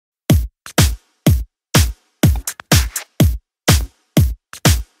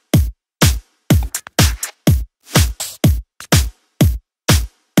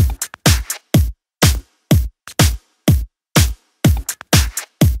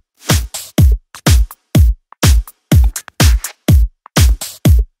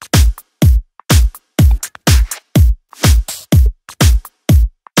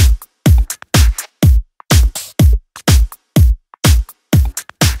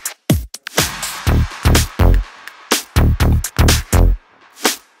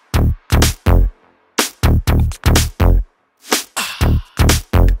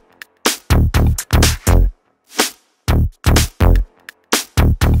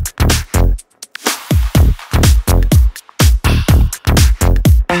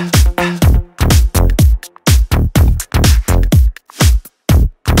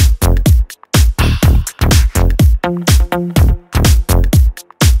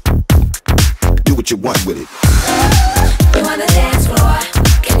what you want with it. You on the dance floor,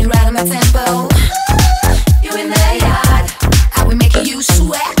 can you ride on my tempo? You in the yard, how we making you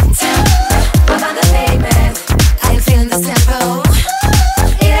sweat? I'm on the pavement, I am feeling this tempo.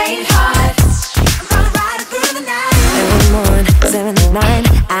 It ain't hard, I'm gonna ride it through the night. Every morning, 7 to 9,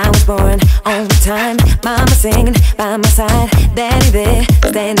 I was born on time. Mama singing by my side, daddy there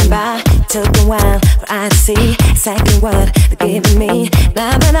standing by. Took a while for I to see exactly what they're giving me.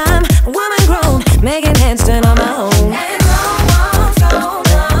 Now that I'm a woman grown, making handstand on my own. And no one's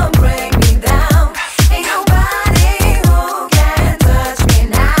gonna break me down. Ain't nobody who can touch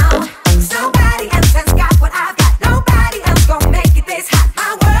me now. 'Cause nobody else has got what I've got. Nobody else gonna make it this hot.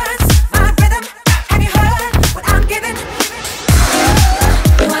 My words, my rhythm, have you heard what I'm giving?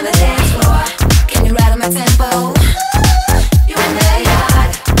 You on the dance floor, can you ride on my tempo? You in the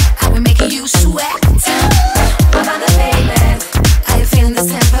yard, how we making you sweat? I'm on the pavement, are you feeling this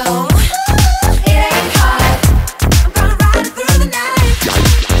tempo? It ain't hard, I'm gonna ride it through the night.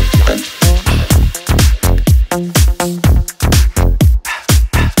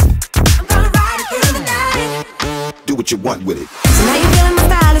 I'm gonna ride it through the night. Do what you want with it. So now you're feeling my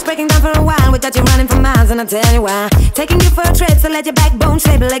style, it's breaking down for a while. Without you running for miles, and I'll tell you why. Taking you for a trip, so let your backbone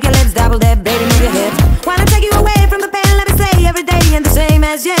shape it like your lips double that, baby, move your hips. Wanna take you away from the pain, let me say every day ain't the same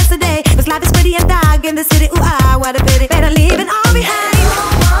as yesterday. Cause life is pretty and dark in the city, ooh ah, what a pity. Better leave it all behind. No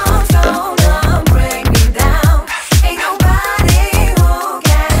one's gonna break me down. Ain't nobody who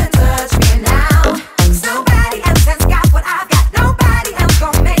can touch me now. 'Cause nobody else has got what I've got. Nobody else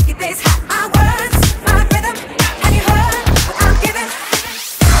gonna make it this hot. My words, my rhythm, have you heard what I'm giving?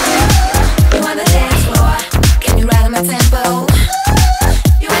 You on the dance floor, can you ride on my tempo?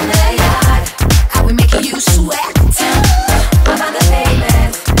 You in the yard, how we making you sweat? I'm on the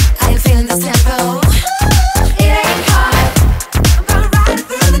pavement, are you feeling this tempo? It ain't hard, I'm gonna ride it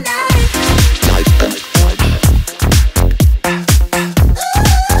through the night.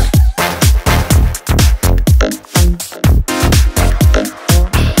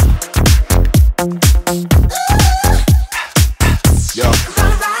 Yo, I'm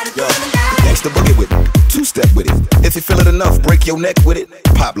gonna ride it yo, through the night. gangsta boogie with it, two-step with it. If you feel it enough, break your neck with it.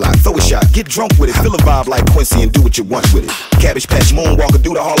 Pop lock, throw a shot, get drunk with it. Feel a vibe like Quincy and do what you want with it. Cabbage Patch, moonwalker,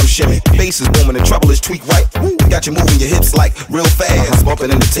 do the Harlem shimmy. Bass is booming and trouble is tweak right. Woo, got you moving your hips like real fast.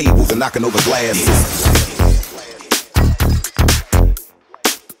 Bumping into tables and knocking over glasses.